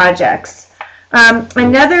and projects.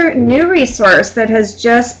 Another new resource that has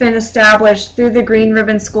just been established through the Green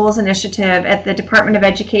Ribbon Schools Initiative at the Department of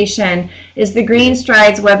Education is the Green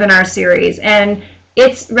Strides webinar series. And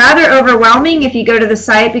It's rather overwhelming if you go to the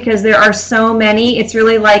site because there are so many. It's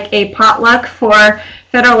really like a potluck for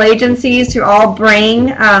federal agencies to all bring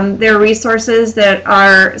their resources that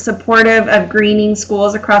are supportive of greening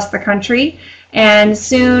schools across the country. And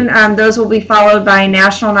soon those will be followed by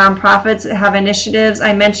national nonprofits that have initiatives.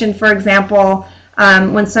 I mentioned, for example,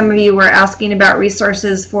 when some of you were asking about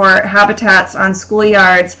resources for habitats on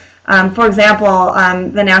schoolyards. For example,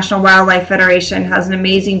 the National Wildlife Federation has an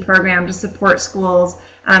amazing program to support schools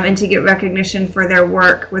and to get recognition for their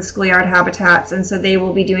work with schoolyard habitats, and so they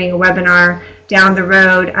will be doing a webinar down the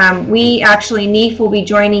road. We actually, NEAF will be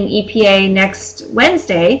joining EPA next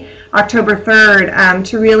Wednesday, October 3rd,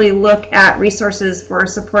 to really look at resources for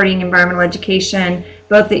supporting environmental education,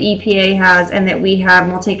 both that EPA has and that we have,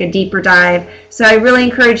 and we'll take a deeper dive. So I really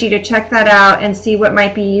encourage you to check that out and see what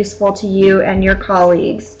might be useful to you and your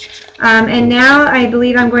colleagues. And now I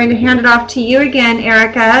believe I'm going to hand it off to you again,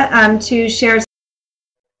 Erica, to share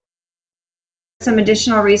some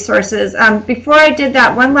additional resources. Before I did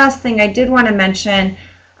that, one last thing I did want to mention.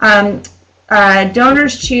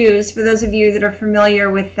 Donors Choose, for those of you that are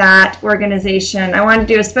familiar with that organization, I want to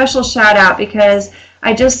do a special shout out because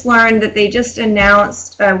I just learned that they just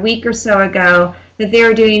announced a week or so ago that they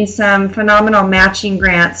are doing some phenomenal matching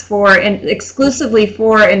grants for exclusively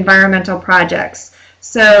for environmental projects.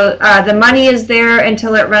 So the money is there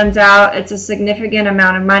until it runs out. It's a significant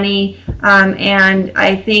amount of money, and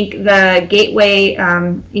I think the gateway,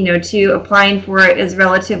 to applying for it is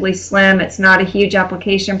relatively slim. It's not a huge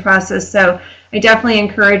application process, so I definitely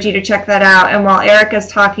encourage you to check that out. And while Erica's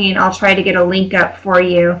talking, I'll try to get a link up for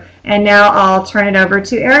you. And now I'll turn it over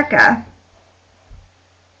to Erica.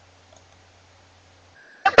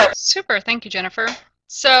 Super, thank you, Jennifer.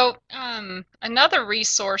 So another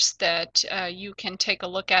resource that you can take a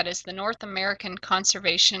look at is the North American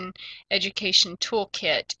Conservation Education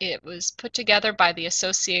Toolkit. It was put together by the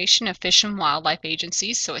Association of Fish and Wildlife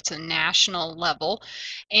Agencies, so it's a national level.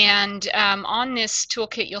 And on this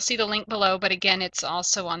toolkit, you'll see the link below, but again, it's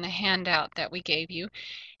also on the handout that we gave you.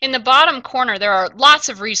 In the bottom corner, there are lots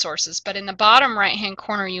of resources, but in the bottom right-hand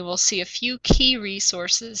corner, you will see a few key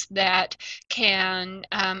resources that can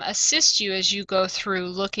assist you as you go through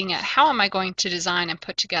looking at how am I going to design and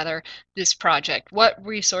put together this project? What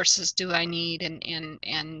resources do I need,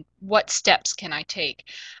 and what steps can I take?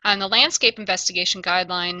 The landscape investigation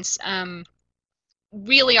guidelines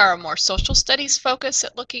really are a more social studies focus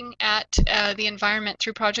at looking at the environment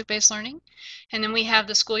through project-based learning. And then we have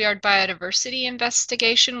the Schoolyard Biodiversity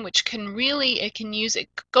Investigation, which it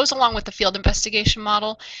goes along with the field investigation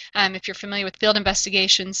model, if you're familiar with field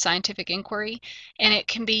investigations, scientific inquiry, and it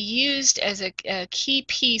can be used as a key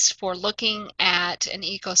piece for looking at an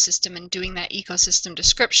ecosystem and doing that ecosystem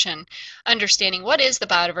description, understanding what is the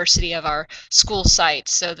biodiversity of our school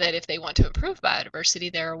sites so that if they want to improve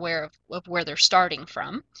biodiversity, they're aware of where they're starting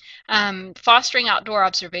from. Fostering outdoor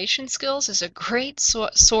observation skills is a great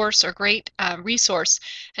source or great resource,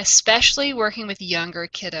 especially working with younger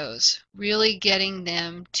kiddos, really getting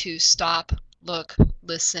them to stop, look,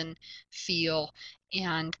 listen, feel,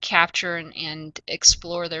 and capture and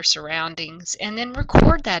explore their surroundings, and then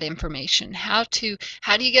record that information. How do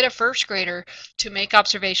you get a first grader to make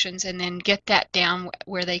observations and then get that down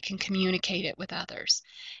where they can communicate it with others?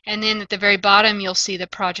 And then at the very bottom, you'll see the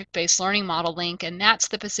project-based learning model link, and that's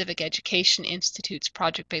the Pacific Education Institute's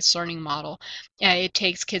project-based learning model. It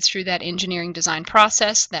takes kids through that engineering design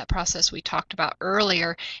process, that process we talked about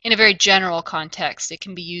earlier, in a very general context. It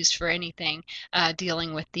can be used for anything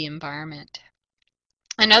dealing with the environment.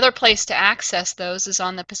 Another place to access those is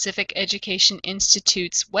on the Pacific Education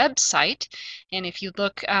Institute's website. And if you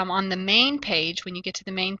look on the main page, when you get to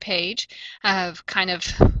the main page,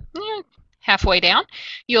 halfway down,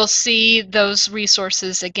 you'll see those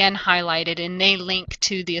resources again highlighted, and they link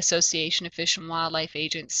to the Association of Fish and Wildlife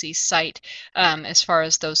Agency site as far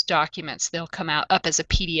as those documents. They'll come up as a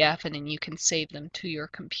PDF, and then you can save them to your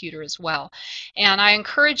computer as well. And I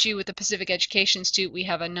encourage you, with the Pacific Education Institute, we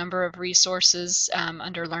have a number of resources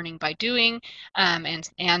under Learning by Doing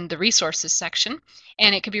and the resources section.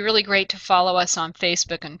 And it could be really great to follow us on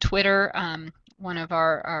Facebook and Twitter. One of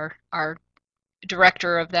our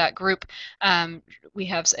director of that group, we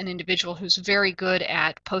have an individual who's very good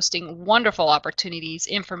at posting wonderful opportunities,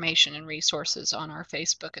 information, and resources on our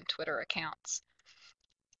Facebook and Twitter accounts.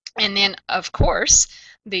 And then, of course,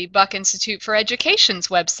 the Buck Institute for Education's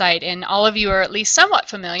website. And all of you are at least somewhat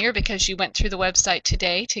familiar because you went through the website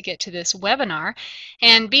today to get to this webinar.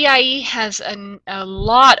 And BIE has a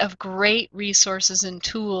lot of great resources and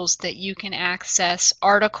tools that you can access,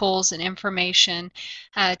 articles and information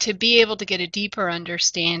to be able to get a deeper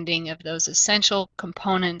understanding of those essential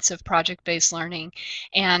components of project-based learning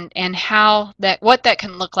and what that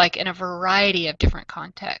can look like in a variety of different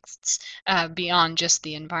contexts beyond just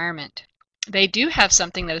the environment. They do have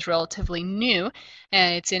something that is relatively new,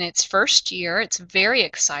 and it's in its first year. It's very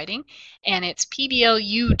exciting, and it's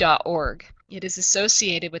PBLU.org. It is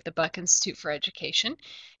associated with the Buck Institute for Education.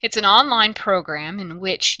 It's an online program in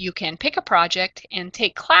which you can pick a project and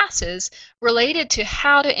take classes related to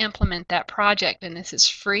how to implement that project, and this is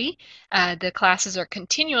free. The classes are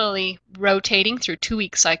continually rotating through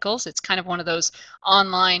 2-week cycles. It's kind of one of those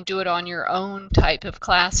online, do-it-on-your-own type of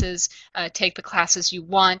classes. Take the classes you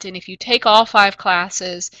want, and if you take all 5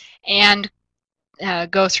 classes and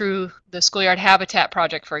go through the Schoolyard Habitat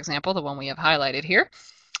Project, for example, the one we have highlighted here,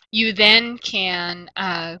 you then can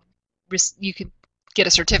get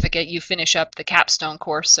a certificate. You finish up the capstone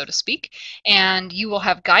course, so to speak, and you will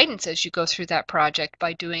have guidance as you go through that project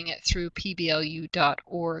by doing it through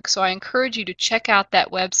pblu.org. So I encourage you to check out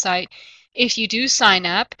that website. If you do sign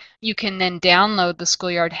up, you can then download the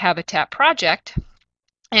Schoolyard Habitat Project,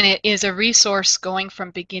 and it is a resource going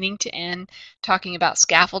from beginning to end, talking about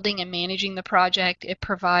scaffolding and managing the project. It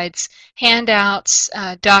provides handouts,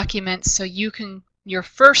 documents, so your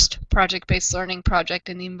first project-based learning project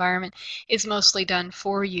in the environment is mostly done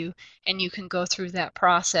for you, and you can go through that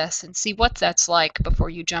process and see what that's like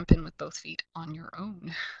before you jump in with both feet on your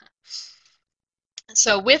own.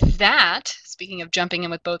 So with that, speaking of jumping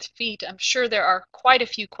in with both feet, I'm sure there are quite a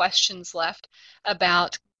few questions left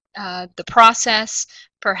about the process,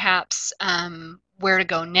 perhaps where to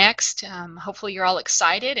go next. Hopefully you're all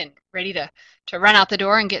excited and ready to run out the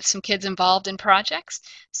door and get some kids involved in projects.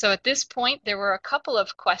 So at this point, there were a couple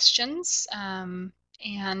of questions, and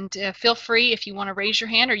feel free if you want to raise your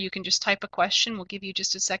hand, or you can just type a question. We'll give you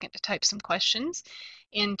just a second to type some questions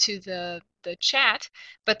into the chat.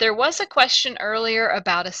 But there was a question earlier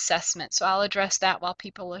about assessment, so I'll address that while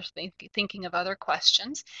people are thinking of other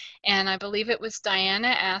questions. And I believe it was Diana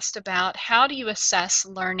asked about how do you assess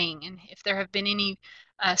learning, and if there have been any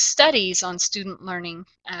studies on student learning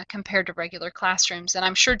compared to regular classrooms. And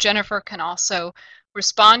I'm sure Jennifer can also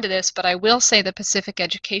respond to this, but I will say the Pacific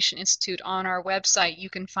Education Institute, on our website, you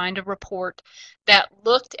can find a report that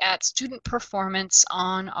looked at student performance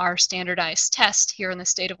on our standardized test here in the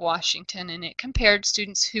state of Washington, and it compared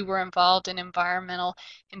students who were involved in environmental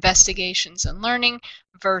investigations and learning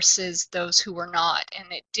versus those who were not. And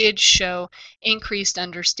it did show increased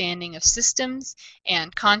understanding of systems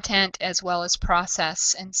and content as well as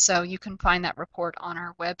process, and so you can find that report on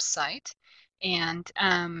our website. And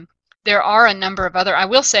there are a number of other, I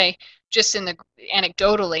will say, just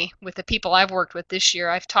anecdotally, with the people I've worked with this year,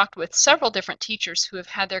 I've talked with several different teachers who have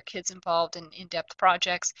had their kids involved in in-depth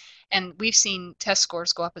projects, and we've seen test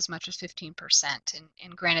scores go up as much as 15%.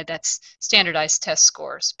 And granted, that's standardized test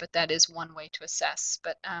scores, but that is one way to assess.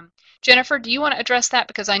 But Jennifer, do you want to address that?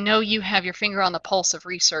 Because I know you have your finger on the pulse of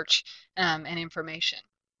research and information.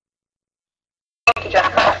 Thank you,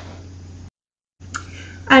 Jennifer.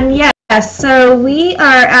 Yes, so we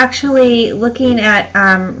are actually looking at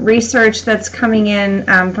research that's coming in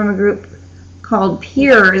from a group called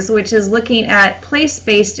PEERS, which is looking at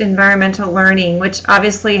place-based environmental learning, which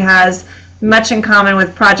obviously has much in common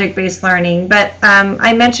with project-based learning. But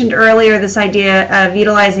I mentioned earlier this idea of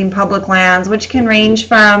utilizing public lands, which can range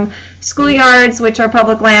from schoolyards, which are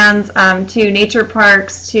public lands, to nature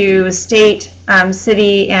parks, to state,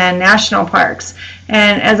 city, and national parks.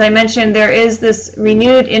 And as I mentioned, there is this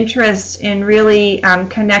renewed interest in really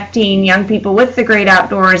connecting young people with the great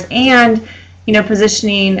outdoors and,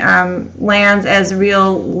 positioning lands as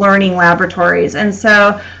real learning laboratories. And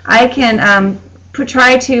so I can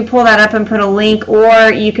try to pull that up and put a link,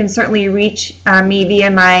 or you can certainly reach me via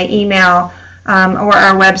my email or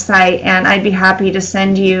our website, and I'd be happy to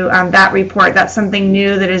send you that report. That's something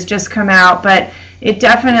new that has just come out, but it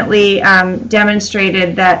definitely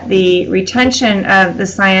demonstrated that the retention of the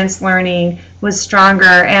science learning was stronger,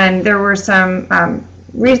 and there was some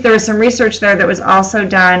research there that was also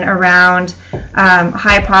done around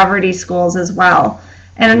high poverty schools as well.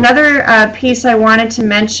 And another piece I wanted to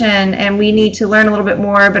mention, and we need to learn a little bit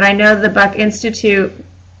more, but I know the Buck Institute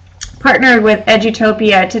partnered with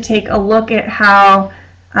Edutopia to take a look at how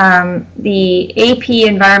the AP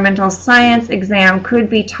Environmental Science exam could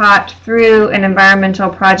be taught through an environmental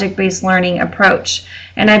project-based learning approach.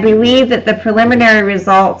 And I believe that the preliminary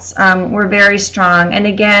results were very strong. And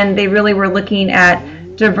again, they really were looking at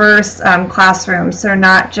diverse classrooms, so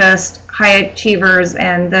not just high achievers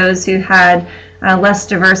and those who had less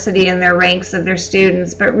diversity in their ranks of their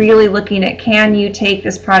students, but really looking at, can you take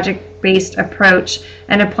this project-based approach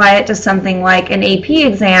and apply it to something like an AP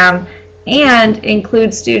exam and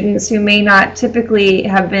include students who may not typically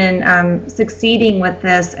have been succeeding with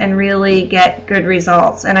this and really get good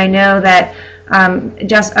results. And I know that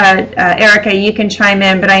Erica, you can chime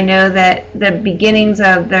in, but I know that the beginnings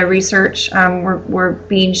of the research were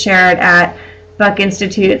being shared at Buck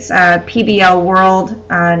Institute's PBL World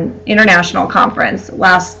International Conference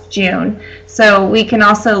last June. So we can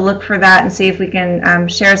also look for that and see if we can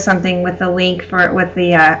share something with the link with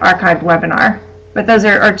the archived webinar. But those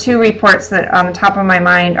are two reports that on the top of my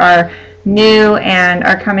mind are new and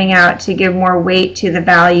are coming out to give more weight to the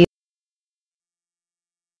value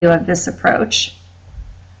of this approach.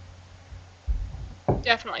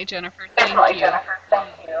 Definitely, Jennifer. Thank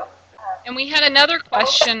you. And we had another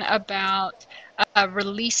question about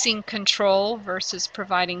releasing control versus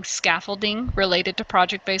providing scaffolding related to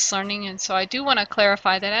project-based learning. And so I do want to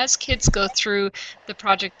clarify that as kids go through the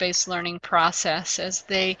project-based learning process, as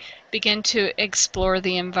they begin to explore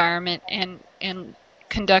the environment and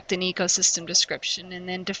conduct an ecosystem description and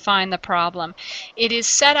then define the problem, it is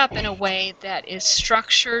set up in a way that is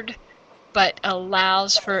structured but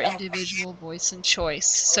allows for individual voice and choice.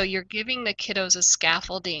 So you're giving the kiddos a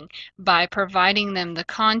scaffolding by providing them the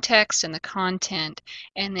context and the content,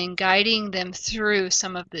 and then guiding them through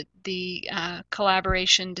some of the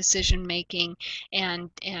collaboration, decision making, and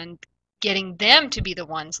getting them to be the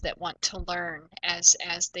ones that want to learn as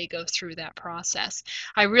they go through that process.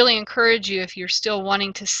 I really encourage you, if you're still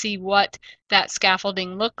wanting to see what that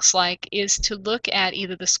scaffolding looks like, is to look at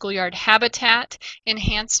either the Schoolyard Habitat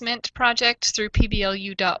Enhancement Project through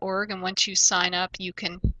pblu.org, and once you sign up you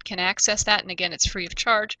can access that, and again it's free of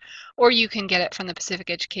charge, or you can get it from the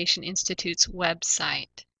Pacific Education Institute's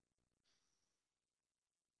website.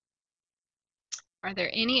 Are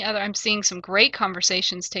there any other? I'm seeing some great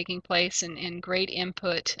conversations taking place and great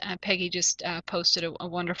input. Peggy just posted a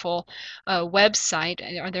wonderful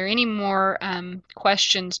website. Are there any more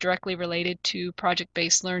questions directly related to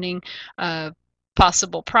project-based learning,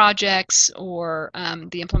 possible projects, or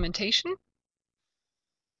the implementation?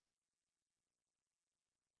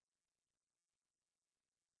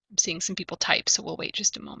 I'm seeing some people type, so we'll wait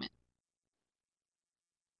just a moment.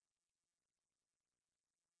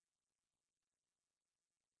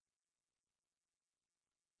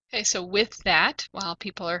 Okay, so with that, while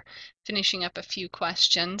people are finishing up a few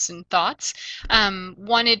questions and thoughts,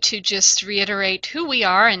 wanted to just reiterate who we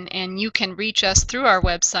are, and you can reach us through our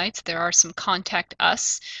websites. There are some Contact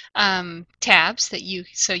Us tabs that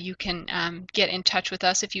you can get in touch with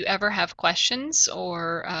us if you ever have questions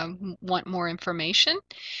or want more information.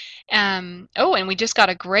 Oh, and we just got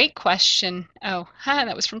a great question. Oh,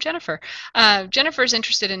 that was from Jennifer. Jennifer's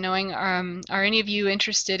interested in knowing, are any of you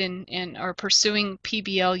interested in or pursuing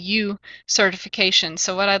PBLU certification?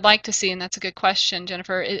 So what I'd like to see, and that's a good question,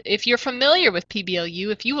 Jennifer, if you're familiar with PBLU,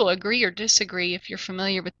 if you will agree or disagree, if you're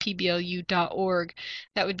familiar with pblu.org,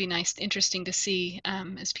 that would be nice, interesting to see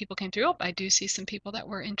as people came through. Oh, I do see some people that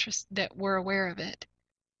were aware of it.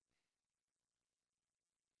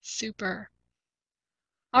 Super.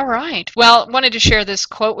 All right. Well, wanted to share this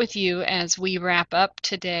quote with you as we wrap up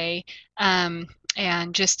today, and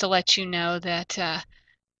just to let you know that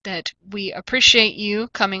that we appreciate you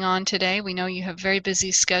coming on today. We know you have very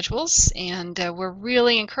busy schedules, and we're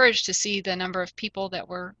really encouraged to see the number of people that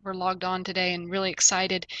were logged on today, and really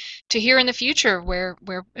excited to hear in the future where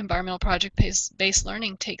environmental project-based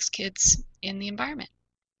learning takes kids in the environment.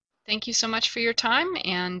 Thank you so much for your time,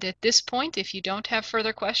 and at this point, if you don't have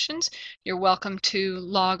further questions, you're welcome to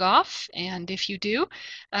log off, and if you do,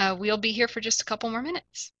 we'll be here for just a couple more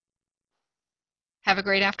minutes. Have a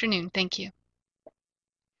great afternoon. Thank you.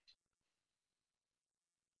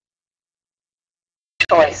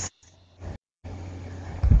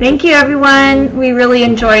 Thank you, everyone. We really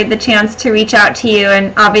enjoyed the chance to reach out to you,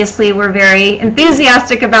 and obviously we're very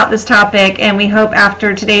enthusiastic about this topic, and we hope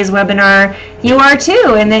after today's webinar you are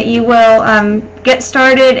too, and that you will get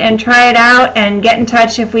started and try it out and get in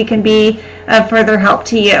touch if we can be of further help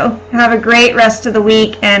to you. Have a great rest of the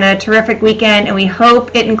week and a terrific weekend, and we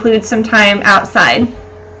hope it includes some time outside.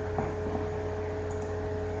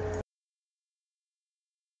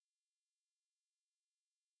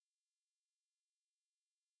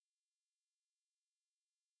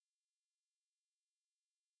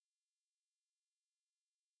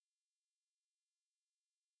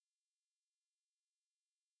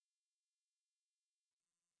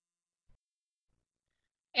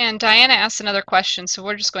 And Diana asked another question, so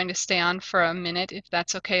we're just going to stay on for a minute. If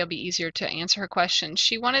that's okay, it'll be easier to answer her question.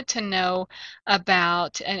 She wanted to know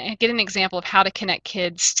about and get an example of how to connect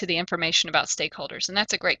kids to the information about stakeholders. And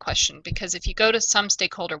that's a great question, because if you go to some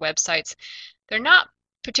stakeholder websites, they're not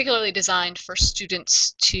particularly designed for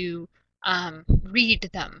students to read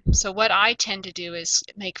them. So what I tend to do is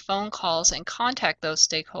make phone calls and contact those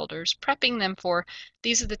stakeholders, prepping them for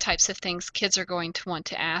these are the types of things kids are going to want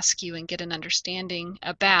to ask you and get an understanding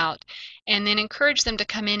about, and then encourage them to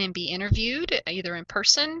come in and be interviewed either in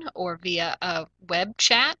person or via a web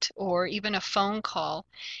chat or even a phone call.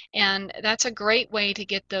 And that's a great way to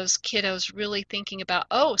get those kiddos really thinking about,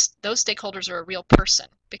 oh, those stakeholders are a real person.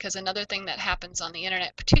 Because another thing that happens on the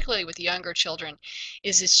internet, particularly with younger children,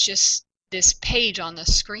 is it's just this page on the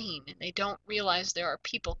screen, and they don't realize there are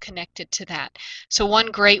people connected to that. So one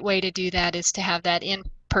great way to do that is to have that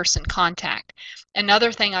in-person contact.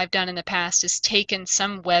 Another thing I've done in the past is taken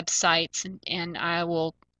some websites and I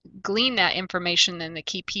will glean that information and the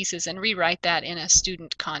key pieces and rewrite that in a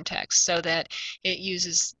student context so that it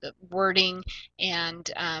uses the wording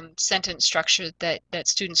and sentence structure that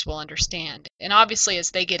students will understand. And obviously as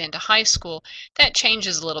they get into high school, that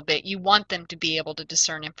changes a little bit. You want them to be able to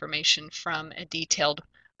discern information from a detailed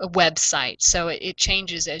website, so it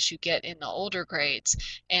changes as you get in the older grades.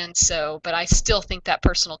 And so, but I still think that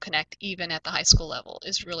personal connect even at the high school level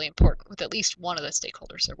is really important with at least one of the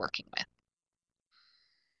stakeholders they're working with.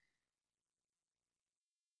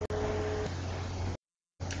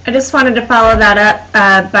 I just wanted to follow that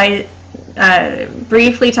up by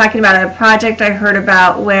briefly talking about a project I heard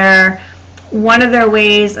about where one of their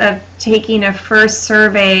ways of taking a first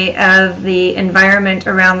survey of the environment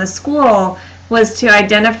around the school was to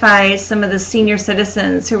identify some of the senior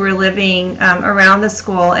citizens who were living around the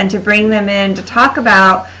school and to bring them in to talk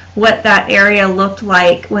about what that area looked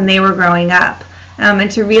like when they were growing up.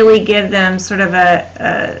 And to really give them sort of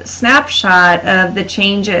a snapshot of the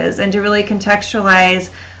changes and to really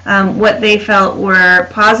contextualize what they felt were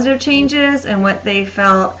positive changes and what they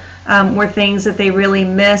felt were things that they really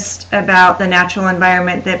missed about the natural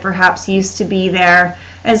environment that perhaps used to be there,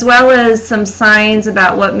 as well as some signs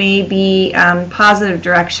about what may be positive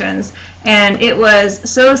directions. And it was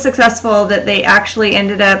so successful that they actually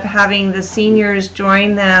ended up having the seniors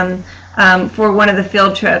join them for one of the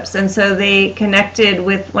field trips. And so they connected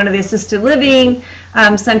with one of the assisted living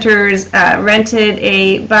centers, rented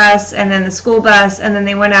a bus and then the school bus, and then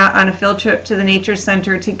they went out on a field trip to the nature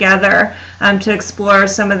center together to explore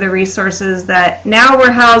some of the resources that now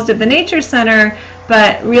were housed at the nature center,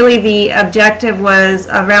 but really the objective was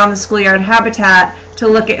around the schoolyard habitat to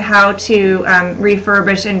look at how to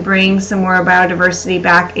refurbish and bring some more biodiversity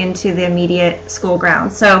back into the immediate school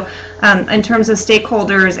grounds. So in terms of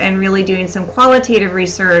stakeholders and really doing some qualitative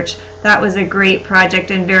research, that was a great project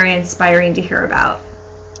and very inspiring to hear about.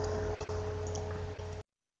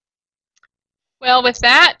 Well, with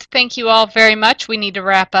that, thank you all very much. We need to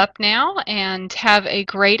wrap up now, and have a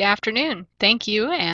great afternoon. Thank you. And